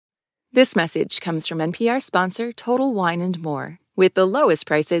This message comes from NPR sponsor Total Wine & More. With the lowest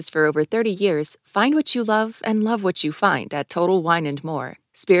prices for over 30 years, find what you love and love what you find at Total Wine & More.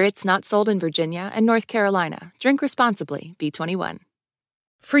 Spirits not sold in Virginia and North Carolina. Drink responsibly. B21.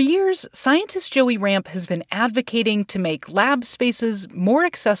 For years, scientist Joey Ramp has been advocating to make lab spaces more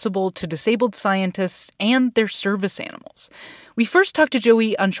accessible to disabled scientists and their service animals. We first talked to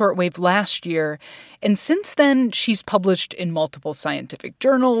Joey on Shortwave last year, and since then, she's published in multiple scientific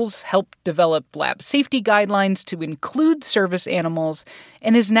journals, helped develop lab safety guidelines to include service animals,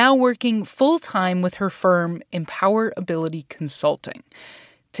 and is now working full-time with her firm, Empower Ability Consulting.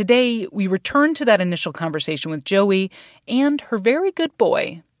 Today, we return to that initial conversation with Joey and her very good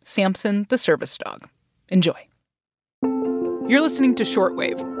boy, Samson the service dog. Enjoy. You're listening to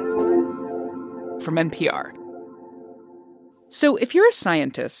Shortwave from NPR. So if you're a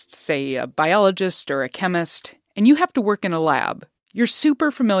scientist, say a biologist or a chemist, and you have to work in a lab, you're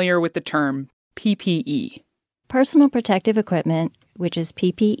super familiar with the term PPE. Personal protective equipment, which is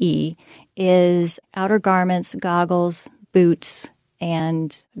PPE, is outer garments, goggles, boots,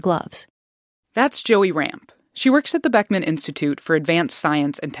 and gloves. That's Joey Ramp. She works at the Beckman Institute for Advanced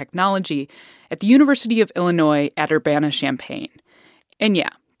Science and Technology at the University of Illinois at Urbana-Champaign. And yeah,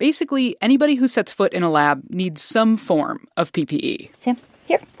 basically anybody who sets foot in a lab needs some form of PPE. Sam,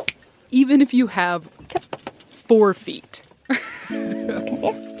 here. Even if you have 4 feet. Okay,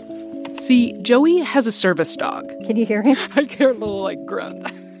 here. See, Joey has a service dog. Can you hear him? I hear a little, grunt.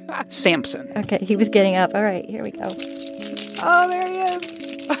 Samson. Okay, he was getting up. All right, here we go. Oh, there he is.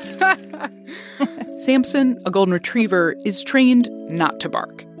 Samson, a golden retriever, is trained not to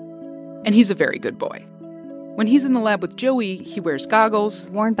bark. And he's a very good boy. When he's in the lab with Joey, he wears goggles.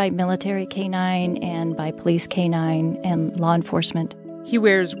 Worn by military canine and by police canine and law enforcement. He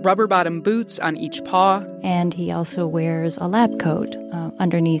wears rubber-bottom boots on each paw. And he also wears a lab coat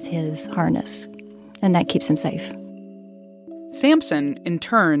underneath his harness. And that keeps him safe. Samson, in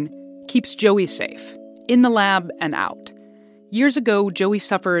turn, keeps Joey safe, in the lab and out. Years ago, Joey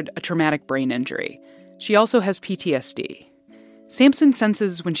suffered a traumatic brain injury. She also has PTSD. Samson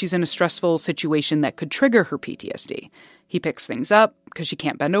senses when she's in a stressful situation that could trigger her PTSD. He picks things up because she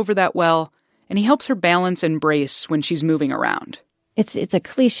can't bend over that well, and he helps her balance and brace when she's moving around. It's a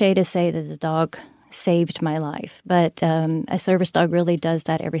cliche to say that the dog saved my life, but a service dog really does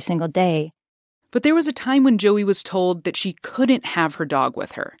that every single day. But there was a time when Joey was told that she couldn't have her dog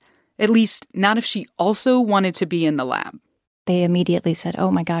with her, at least not if she also wanted to be in the lab. They immediately said,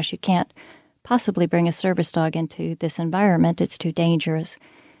 oh my gosh, you can't possibly bring a service dog into this environment. It's too dangerous.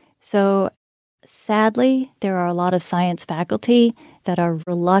 So sadly, there are a lot of science faculty that are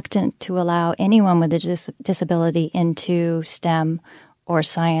reluctant to allow anyone with a disability into STEM or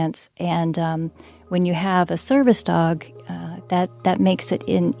science. And when you have a service dog, that makes it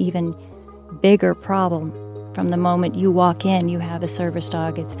an even bigger problem. From the moment you walk in, you have a service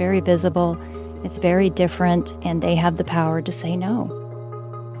dog. It's very visible. It's very different, and they have the power to say no.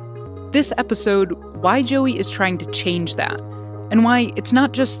 This episode, why Joey is trying to change that, and why it's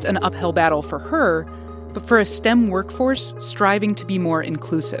not just an uphill battle for her, but for a STEM workforce striving to be more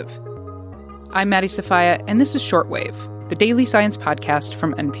inclusive. I'm Maddie Sofia, and this is Shortwave, the daily science podcast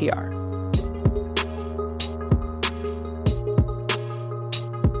from NPR.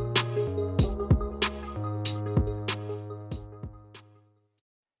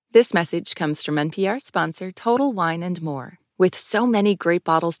 This message comes from NPR sponsor Total Wine & More. With so many great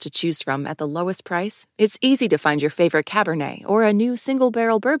bottles to choose from at the lowest price, it's easy to find your favorite Cabernet or a new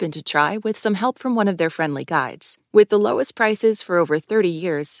single-barrel bourbon to try with some help from one of their friendly guides. With the lowest prices for over 30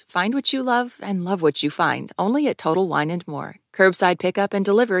 years, find what you love and love what you find only at Total Wine & More. Curbside pickup and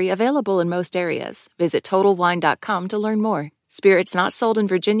delivery available in most areas. Visit TotalWine.com to learn more. Spirits not sold in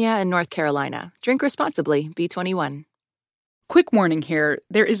Virginia and North Carolina. Drink responsibly. B21. Quick warning here,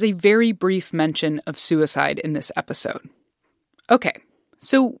 there is a very brief mention of suicide in this episode. Okay,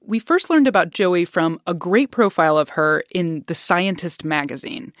 so we first learned about Joey from a great profile of her in The Scientist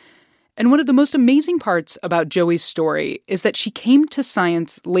magazine. And one of the most amazing parts about Joey's story is that she came to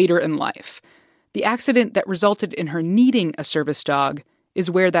science later in life. The accident that resulted in her needing a service dog is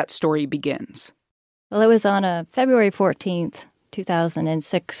where that story begins. Well, it was on February 14th,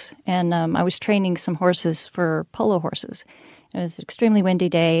 2006, and I was training some horses for polo horses. It was an extremely windy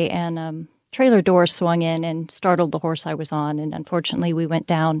day, and trailer door swung in and startled the horse I was on, and unfortunately we went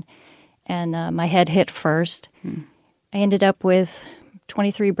down, and my head hit first. I ended up with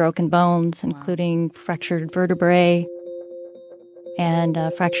 23 broken bones, including fractured vertebrae and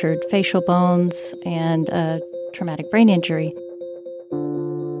fractured facial bones and a traumatic brain injury.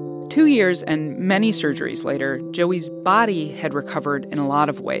 2 years and many surgeries later, Joey's body had recovered in a lot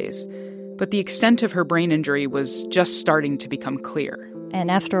of ways, but the extent of her brain injury was just starting to become clear. And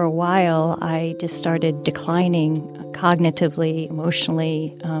after a while, I just started declining cognitively,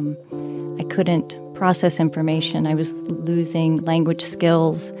 emotionally. I couldn't process information. I was losing language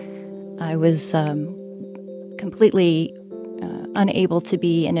skills. I was completely unable to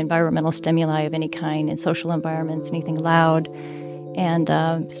be in environmental stimuli of any kind, in social environments, anything loud, and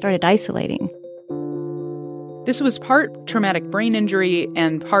started isolating. This was part traumatic brain injury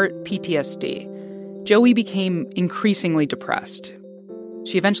and part PTSD. Joey became increasingly depressed.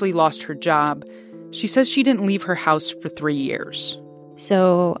 She eventually lost her job. She says she didn't leave her house for 3 years.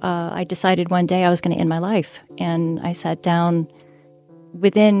 So I decided one day I was going to end my life, and I sat down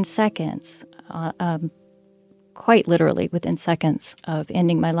within seconds, quite literally within seconds of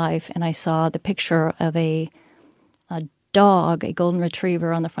ending my life, and I saw the picture of a dog, a golden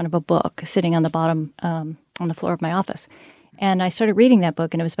retriever, on the front of a book, sitting on the bottom, on the floor of my office. And I started reading that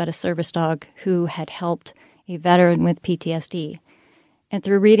book, and it was about a service dog who had helped a veteran with PTSD. And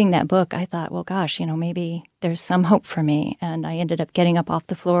through reading that book, I thought, well, gosh, maybe there's some hope for me. And I ended up getting up off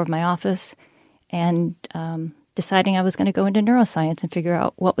the floor of my office and deciding I was going to go into neuroscience and figure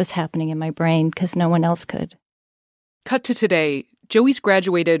out what was happening in my brain, because no one else could. Cut to today, Joey's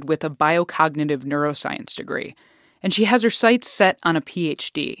graduated with a biocognitive neuroscience degree, and she has her sights set on a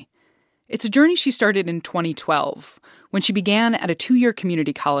PhD. It's a journey she started in 2012, when she began at a 2-year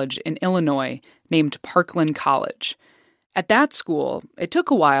community college in Illinois named Parkland College. At that school, it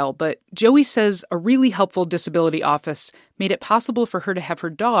took a while, but Joey says a really helpful disability office made it possible for her to have her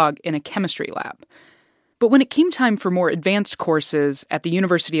dog in a chemistry lab. But when it came time for more advanced courses at the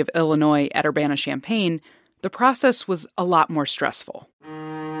University of Illinois at Urbana-Champaign, the process was a lot more stressful.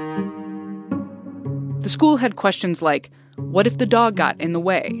 The school had questions like, what if the dog got in the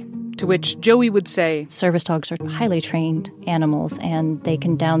way? To which Joey would say, service dogs are highly trained animals, and they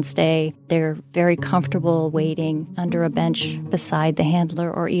can downstay. They're very comfortable waiting under a bench beside the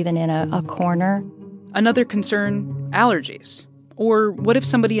handler or even in a corner. Another concern, allergies. Or what if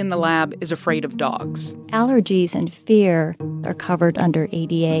somebody in the lab is afraid of dogs? Allergies and fear are covered under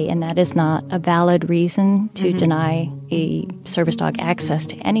ADA, and that is not a valid reason to deny a service dog access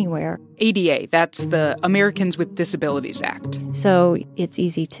to anywhere. ADA, that's the Americans with Disabilities Act. So it's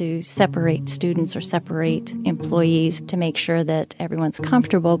easy to separate students or separate employees to make sure that everyone's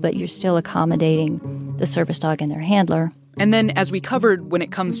comfortable, but you're still accommodating the service dog and their handler. And then, as we covered, when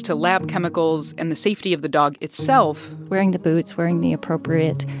it comes to lab chemicals and the safety of the dog itself, wearing the boots, wearing the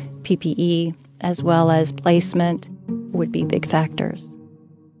appropriate PPE, as well as placement, would be big factors.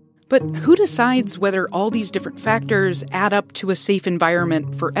 But who decides whether all these different factors add up to a safe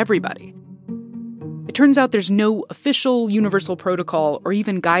environment for everybody? It turns out there's no official universal protocol or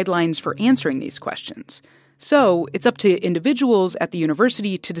even guidelines for answering these questions. So it's up to individuals at the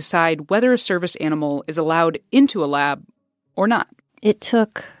university to decide whether a service animal is allowed into a lab or not. It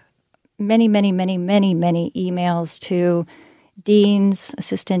took many emails to deans,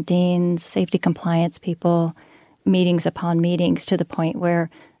 assistant deans, safety compliance people, meetings upon meetings, to the point where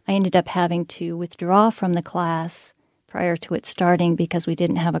I ended up having to withdraw from the class prior to it starting because we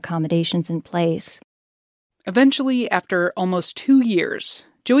didn't have accommodations in place. Eventually, after almost 2 years,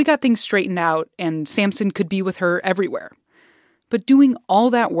 Joey got things straightened out and Samson could be with her everywhere. But doing all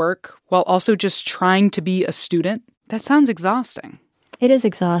that work while also just trying to be a student, that sounds exhausting. It is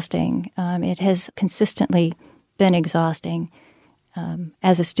exhausting. It has consistently been exhausting.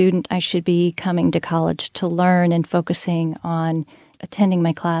 As a student, I should be coming to college to learn and focusing on attending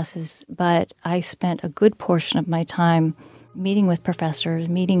my classes, but I spent a good portion of my time meeting with professors,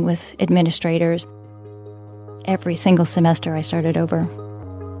 meeting with administrators. Every single semester I started over.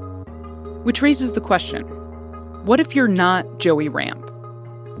 Which raises the question, what if you're not Joey Ramp?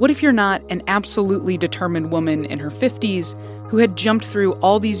 What if you're not an absolutely determined woman in her 50s who had jumped through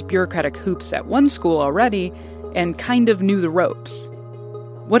all these bureaucratic hoops at one school already and kind of knew the ropes?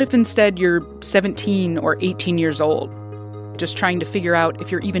 What if instead you're 17 or 18 years old, just trying to figure out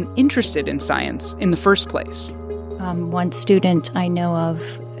if you're even interested in science in the first place? One student I know of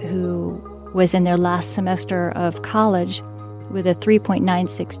who was in their last semester of college with a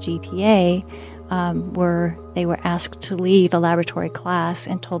 3.96 GPA, where they were asked to leave a laboratory class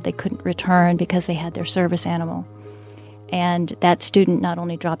and told they couldn't return because they had their service animal. And that student not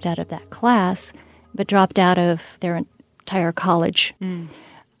only dropped out of that class, but dropped out of their entire college.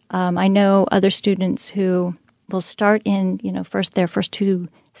 I know other students who will start in, their first 2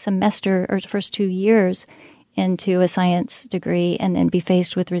 years into a science degree and then be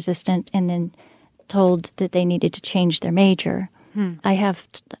faced with resistance and then told that they needed to change their major. I have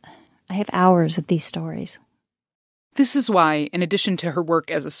I have hours of these stories. This is why, in addition to her work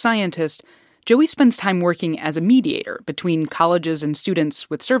as a scientist, Joey spends time working as a mediator between colleges and students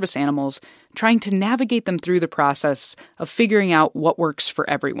with service animals, trying to navigate them through the process of figuring out what works for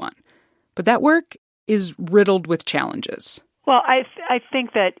everyone. But that work is riddled with challenges. Well, I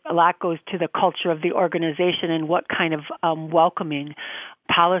think that a lot goes to the culture of the organization and what kind of welcoming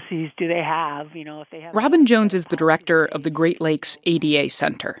policies do they have. If they have. Robin Jones is the director of the Great Lakes ADA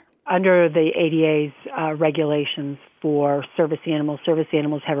Center. Under the ADA's regulations for service animals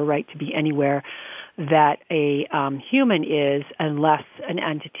have a right to be anywhere that a human is, unless an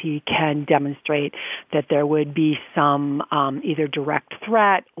entity can demonstrate that there would be some either direct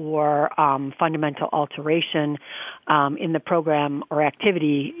threat or fundamental alteration in the program or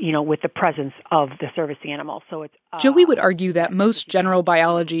activity, with the presence of the service animal. So it's Joey would argue that most general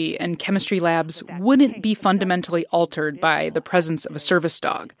biology and chemistry labs wouldn't be fundamentally altered by the presence of a service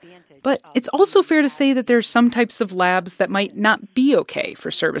dog. But it's also fair to say that there are some types of labs that might not be okay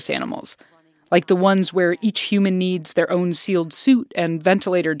for service animals, like the ones where each human needs their own sealed suit and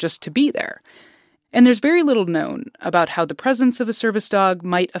ventilator just to be there. And there's very little known about how the presence of a service dog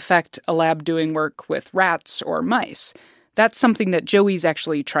might affect a lab doing work with rats or mice. That's something that Joey's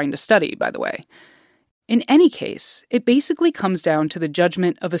actually trying to study, by the way. In any case, it basically comes down to the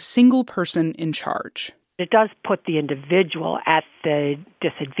judgment of a single person in charge. It does put the individual at the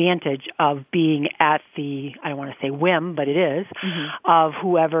disadvantage of being at the, I don't want to say whim, but it is, of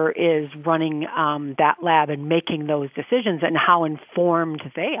whoever is running that lab and making those decisions and how informed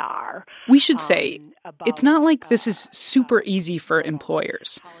they are. We should say, it's not like this is super easy for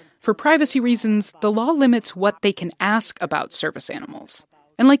employers. For privacy reasons, the law limits what they can ask about service animals.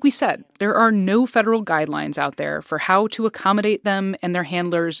 And like we said, there are no federal guidelines out there for how to accommodate them and their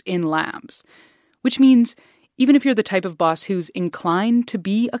handlers in labs. Which means even if you're the type of boss who's inclined to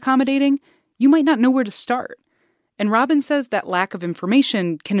be accommodating, you might not know where to start. And Robin says that lack of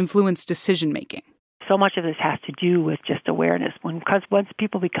information can influence decision-making. So much of this has to do with just awareness. Because once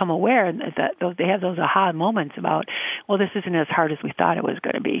people become aware, that they have those aha moments about, well, this isn't as hard as we thought it was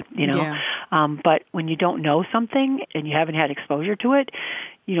going to be, Yeah. But when you don't know something and you haven't had exposure to it,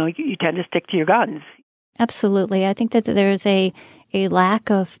 you tend to stick to your guns. Absolutely. I think that there's a lack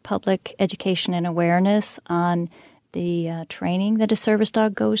of public education and awareness on the training that a service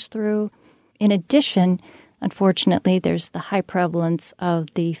dog goes through. In addition, unfortunately, there's the high prevalence of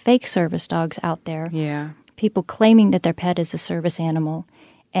the fake service dogs out there. Yeah. People claiming that their pet is a service animal,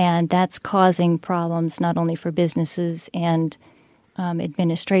 and that's causing problems not only for businesses and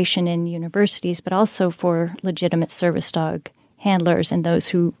administration in universities, but also for legitimate service dog handlers and those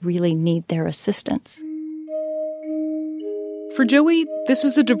who really need their assistance. For Joey, this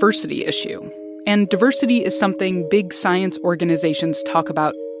is a diversity issue. And diversity is something big science organizations talk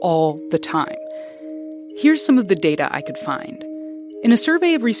about all the time. Here's some of the data I could find. In a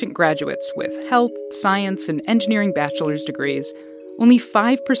survey of recent graduates with health, science, and engineering bachelor's degrees, only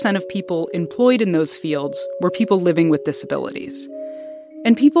 5% of people employed in those fields were people living with disabilities.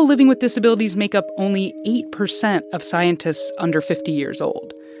 And people living with disabilities make up only 8% of scientists under 50 years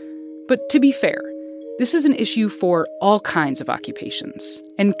old. But to be fair, this is an issue for all kinds of occupations.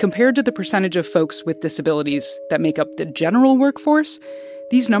 And compared to the percentage of folks with disabilities that make up the general workforce,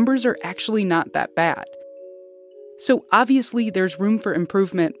 these numbers are actually not that bad. So obviously there's room for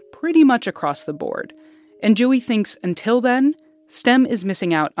improvement pretty much across the board. And Joey thinks until then, STEM is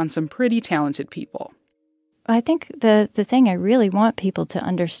missing out on some pretty talented people. I think the thing I really want people to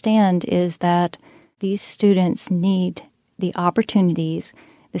understand is that these students need the opportunities,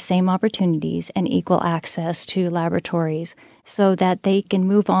 the same opportunities and equal access to laboratories so that they can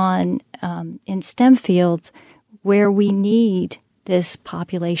move on in STEM fields where we need this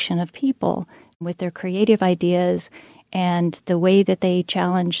population of people with their creative ideas and the way that they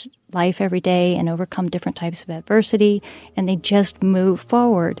challenge life every day and overcome different types of adversity, and they just move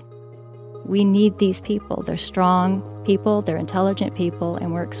forward. We need these people. They're strong people, they're intelligent people,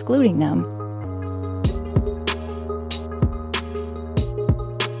 and we're excluding them.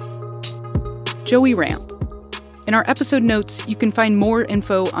 Joey Ramp. In our episode notes, you can find more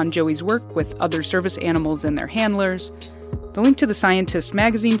info on Joey's work with other service animals and their handlers, the link to the Scientist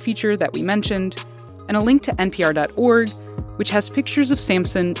magazine feature that we mentioned, and a link to npr.org, which has pictures of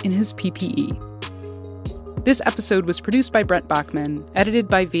Samson in his PPE. This episode was produced by Brent Bachman, edited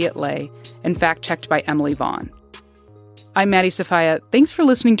by Viet Le, and fact-checked by Emily Vaughn. I'm Maddie Sofia. Thanks for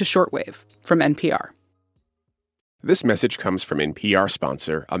listening to Shortwave from NPR. This message comes from NPR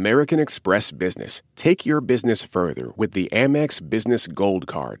sponsor American Express Business. Take your business further with the Amex Business Gold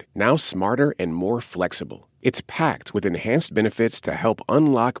Card, now smarter and more flexible. It's packed with enhanced benefits to help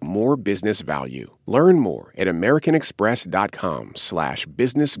unlock more business value. Learn more at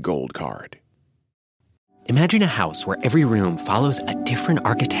americanexpress.com/businessgoldcard. Imagine a house where every room follows a different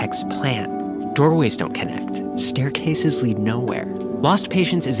architect's plan. Doorways don't connect. Staircases lead nowhere. Lost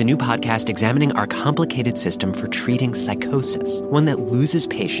Patients is a new podcast examining our complicated system for treating psychosis, one that loses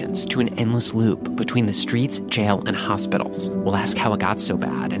patients to an endless loop between the streets, jail, and hospitals. We'll ask how it got so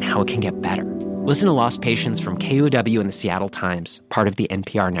bad and how it can get better. Listen to Lost Patients from KUOW and the Seattle Times, part of the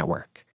NPR network.